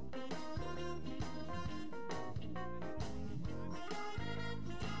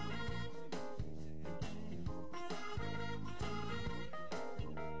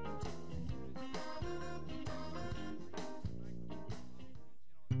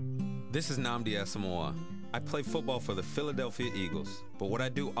 This is Nnamdi Asamoah. I play football for the Philadelphia Eagles, but what I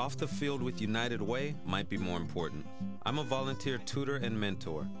do off the field with United Way might be more important. I'm a volunteer tutor and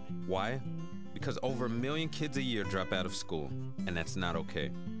mentor. Why? Because over 1 million kids a year drop out of school, and that's not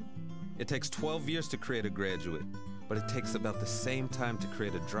okay. It takes 12 years to create a graduate, but it takes about the same time to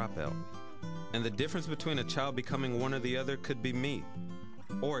create a dropout. And the difference between a child becoming one or the other could be me,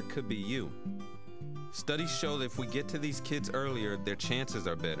 or it could be you. Studies show that if we get to these kids earlier, their chances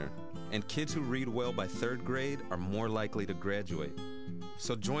are better. And kids who read well by 3rd grade are more likely to graduate.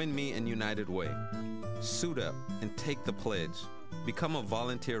 So join me in United Way. Suit up and take the pledge. Become a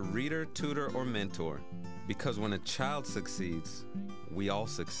volunteer reader, tutor, or mentor. Because when a child succeeds, we all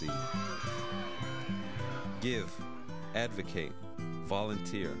succeed. Give, advocate,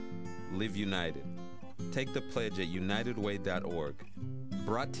 volunteer, live united. Take the pledge at unitedway.org.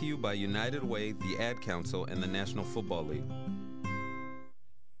 Brought to you by United Way, the Ad Council, and the National Football League.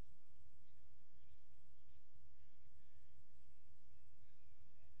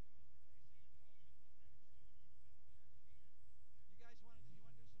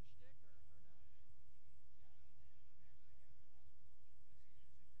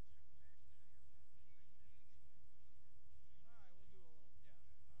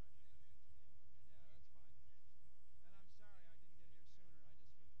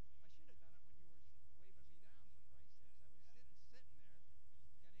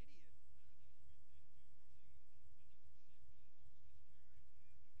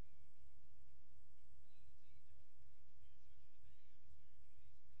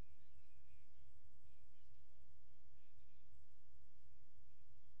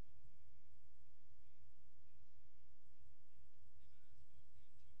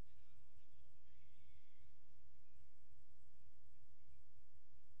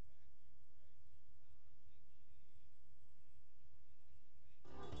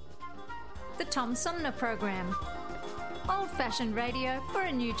 The Tom Sumner Program. Old-fashioned radio for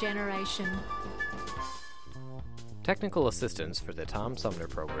a new generation. Technical assistance for the Tom Sumner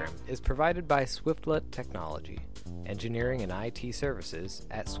Program is provided by Swiftlet Technology. Engineering and IT services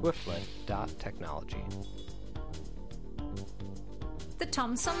at swiftlet.technology. The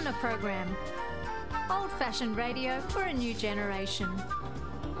Tom Sumner Program. Old-fashioned radio for a new generation.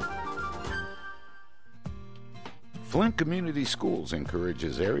 Flint Community Schools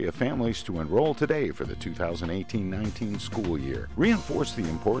encourages area families to enroll today for the 2018-19 school year. Reinforce the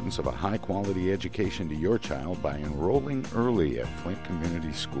importance of a high-quality education to your child by enrolling early at Flint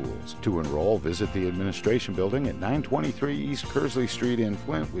Community Schools. To enroll, visit the administration building at 923 East Kersley Street in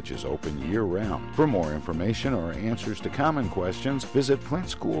Flint, which is open year-round. For more information or answers to common questions, visit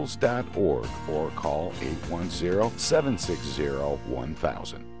flintschools.org or call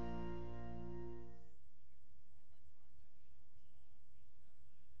 810-760-1000.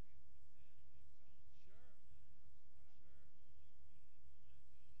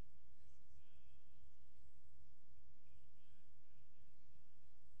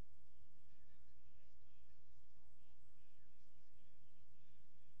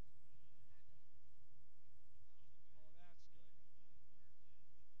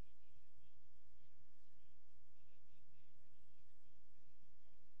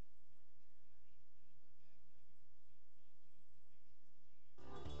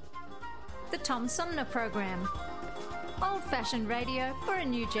 The Tom Sumner Program. Old-fashioned radio for a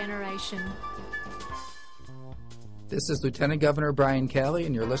new generation. This is Lieutenant Governor Brian Calley,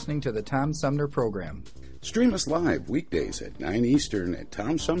 and you're listening to the Tom Sumner Program. Stream us live weekdays at 9 Eastern at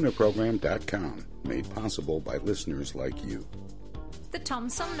TomSumnerProgram.com. Made possible by listeners like you. The Tom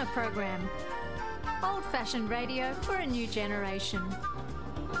Sumner Program. Old-fashioned radio for a new generation.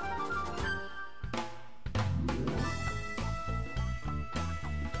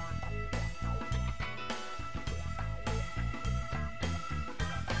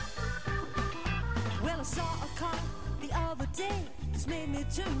 Well, I saw a car the other day, just made me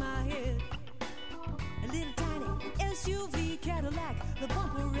turn my head. A little tiny SUV Cadillac, the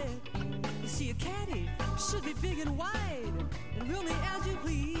bumper red. You see, a caddy should be big and wide, and roomy as you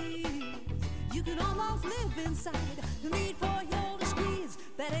please. You can almost live inside. No need for you to squeeze.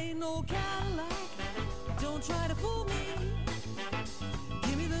 That ain't no Cadillac. Don't try to fool me.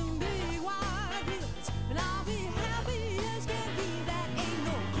 Give me them big wide wheels, and I'll be happy as can be. That ain't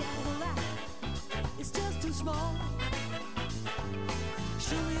no Cadillac. It's just too small.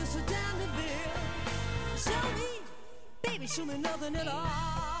 Show me a sedan to bear. Show me, baby, show me nothing at all.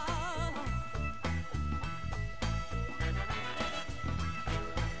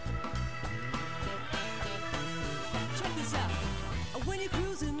 Check this out. When you're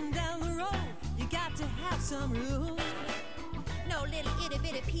cruising down the road, you got to have some room. No little itty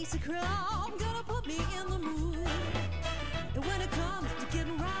bitty piece of crumb gonna put me in the mood. And when it comes to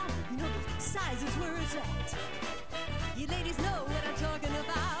getting round, you know the size is where it's at. You ladies know what I'm talking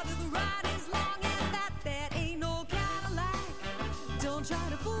about. If the ride is long and that ain't no Cadillac. Don't try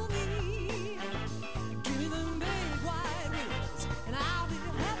to fool me. Give me them big wide wheels, and I'll be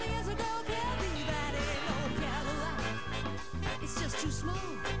happy as a girl can be. That ain't no Cadillac. It's just too small.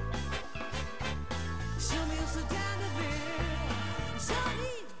 Show me a sedan to bear. Show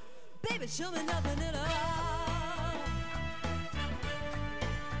me, baby, show me nothing at all.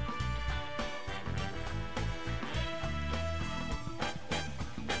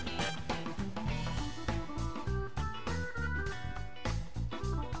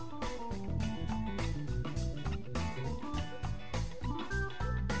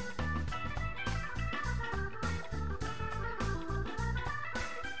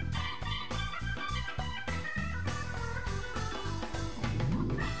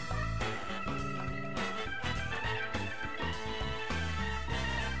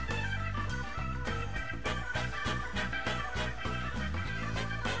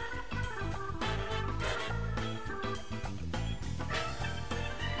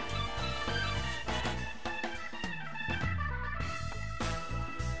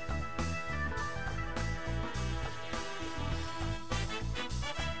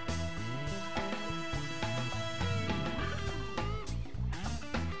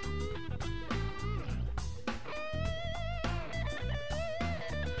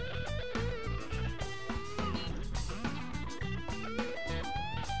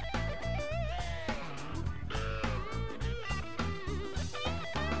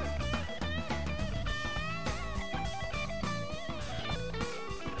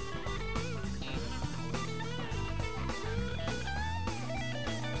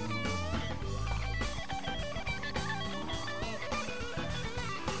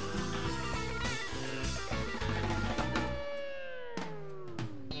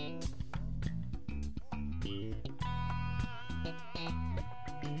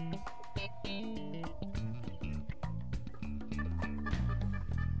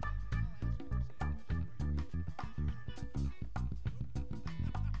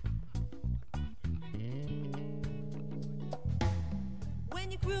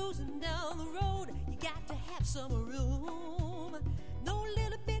 summer room. No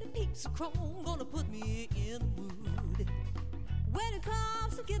little bitty piece of chrome gonna put me in the mood. When it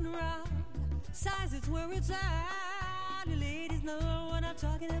comes to getting around, size it's where it's at. You ladies know what I'm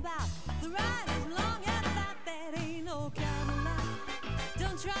talking about. The ride is long and fat, that ain't no Cadillac.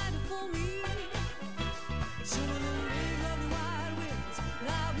 Don't try to fool me. Soon in the rain of the wild winds, and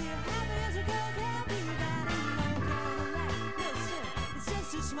I'll be happy as a girl can be. That ain't no Cadillac. Listen, it's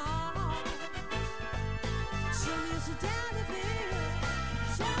just too small. Show me a sedan to feel.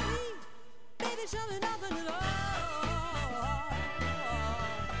 Show me, baby, show me nothing at all.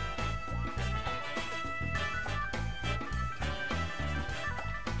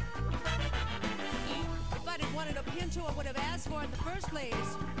 If I didn't wanted a Pinto, I would have asked for it in the first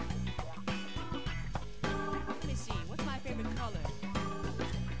place. Let me see, what's my favorite color?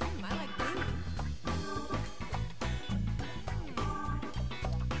 I like blue.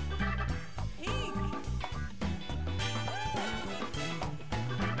 Pink.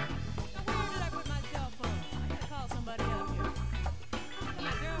 Now where did I put my cell phone? I gotta call somebody up here. Call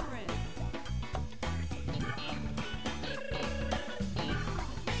my girlfriend.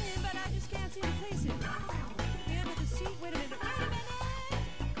 Ringing, but I just can't seem to place it. The end of the seat. Wait a minute.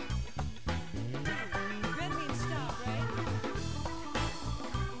 Red means stop, right?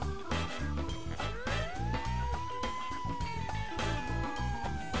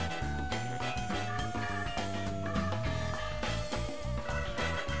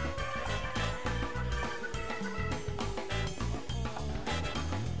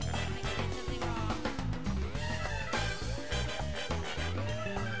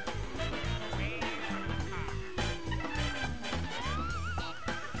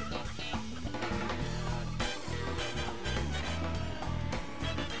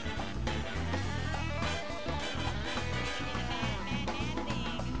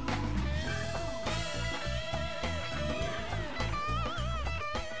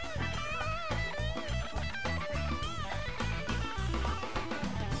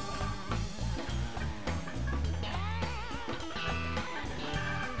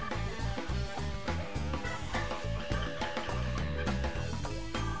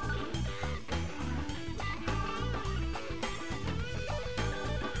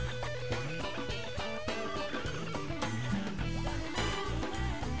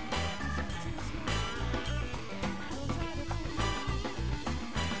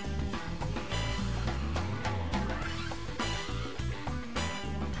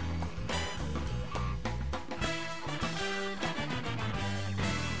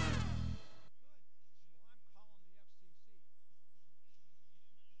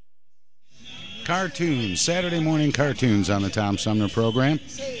 Cartoons, Saturday morning cartoons on the Tom Sumner program.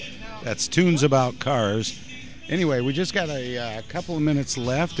 That's tunes about cars. Anyway, we just got a couple of minutes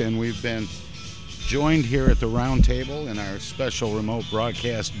left, and we've been joined here at the round table in our special remote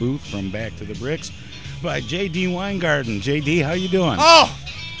broadcast booth from Back to the Bricks by J.D. Weingarten. J.D., how you doing? Oh,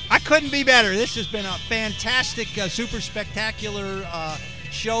 I couldn't be better. This has been a fantastic, super spectacular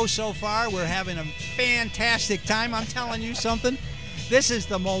show so far. We're having a fantastic time. I'm telling you something. This is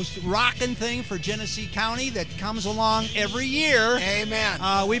the most rocking thing for Genesee County that comes along every year. Amen.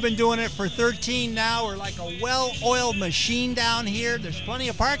 We've been doing it for 13 now. We're like a well-oiled machine down here. There's plenty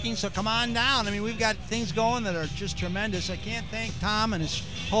of parking, so come on down. I mean, we've got things going that are just tremendous. I can't thank Tom and his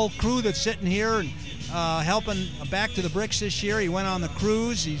whole crew that's sitting here and helping Back to the Bricks this year. He went on the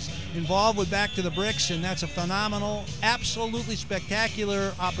cruise. He's involved with Back to the Bricks, and that's a phenomenal, absolutely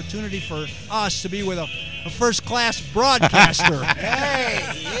spectacular opportunity for us to be with a first-class broadcaster.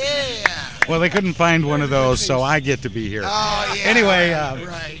 Hey, yeah. Well, they couldn't find one of those, so I get to be here. Oh, yeah. Anyway,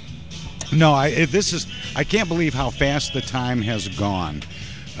 right. No, I can't believe how fast the time has gone.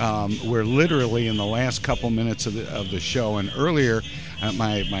 We're literally in the last couple minutes of the show, and earlier,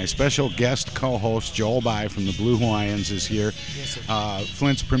 my special guest co-host Joel By from the Blue Hawaiians is here. Yes, sir.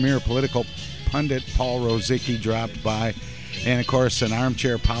 Flint's premier political pundit Paul Rosicki dropped by, and of course an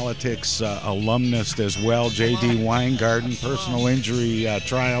armchair politics alumnus as well, J.D. Weingarten, personal injury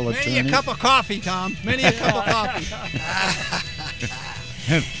trial attorney. Many a cup of coffee, Tom. Many a cup of coffee.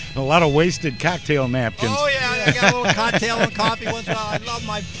 And a lot of wasted cocktail napkins. Oh yeah, I got a little cocktail and coffee once in a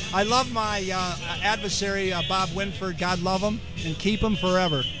while. I love my adversary Bob Winford. God love him and keep him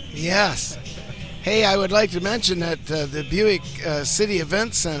forever. Yes. Hey, I would like to mention that the Buick City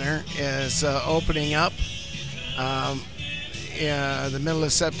Event Center is opening up in the middle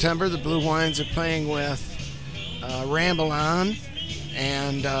of September. The Blue Hawaiians are playing with Ramble On,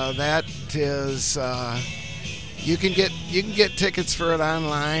 and that is you can get tickets for it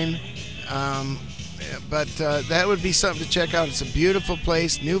online, but that would be something to check out. It's a beautiful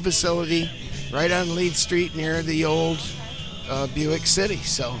place, new facility, right on Leeds Street near the old Buick City.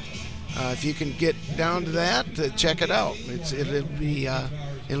 So if you can get down to that, check it out. It'll be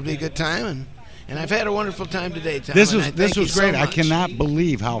a good time, and I've had a wonderful time today, Tom. This was great. So I cannot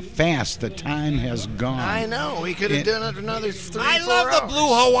believe how fast the time has gone. I know. We could have done it another 3 I 4 love hours. the Blue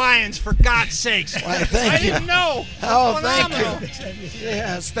Hawaiians, for God's sakes. Why, thank I you. didn't know. Oh, Phenomenal. thank you.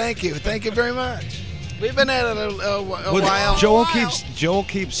 Yes, thank you. Thank you very much. We've been at it a while. Joel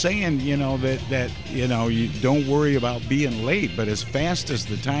keeps saying, that you don't worry about being late, but as fast as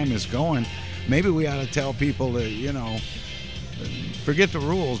the time is going, maybe we ought to tell people to, forget the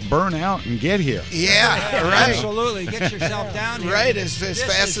rules, burn out, and get here. Yeah, right. Absolutely. Get yourself down here. Right, as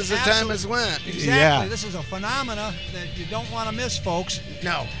fast as the time has went. Exactly. Yeah. This is a phenomena that you don't want to miss, folks.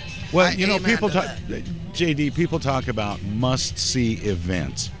 No. Well, people talk, JD, people talk about must-see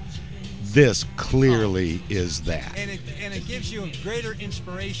events. This clearly is that. And it gives you a greater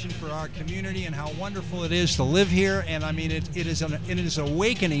inspiration for our community and how wonderful it is to live here. And I mean, it is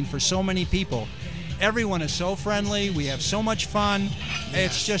awakening for so many people. Everyone is so friendly. We have so much fun.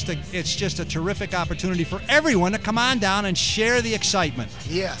 It's just a terrific opportunity for everyone to come on down and share the excitement.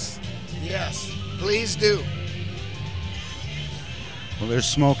 Yes, please do. Well, there's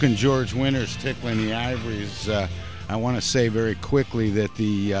Smoking George Winters tickling the ivories. I want to say very quickly that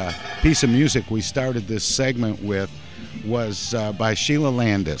the piece of music we started this segment with was by Sheila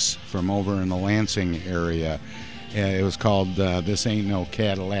Landis from over in the Lansing area. It was called This Ain't No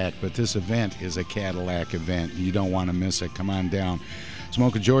Cadillac, but this event is a Cadillac event. You don't want to miss it. Come on down.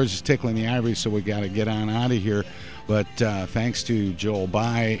 Smoking George is tickling the ivory, so we got to get on out of here. But thanks to Joel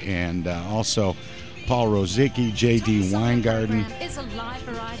By and also Paul Rosicki, J.D. Weingarten. Is a live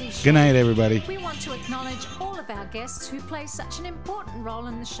variety show. Good night, everybody. We want to acknowledge all of our guests who play such an important role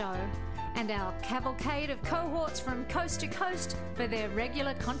in the show, and our cavalcade of cohorts from coast to coast for their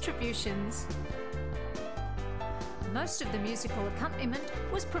regular contributions. Most of the musical accompaniment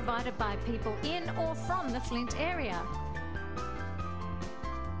was provided by people in or from the Flint area.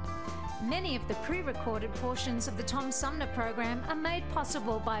 Many of the pre-recorded portions of the Tom Sumner program are made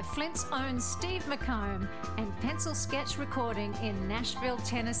possible by Flint's own Steve McComb and Pencil Sketch Recording in Nashville,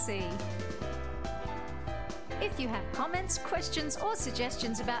 Tennessee. If you have comments, questions, or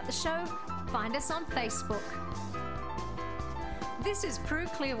suggestions about the show, find us on Facebook. This is Prue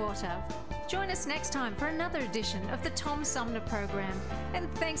Clearwater. Join us next time for another edition of the Tom Sumner program,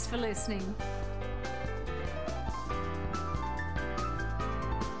 and thanks for listening.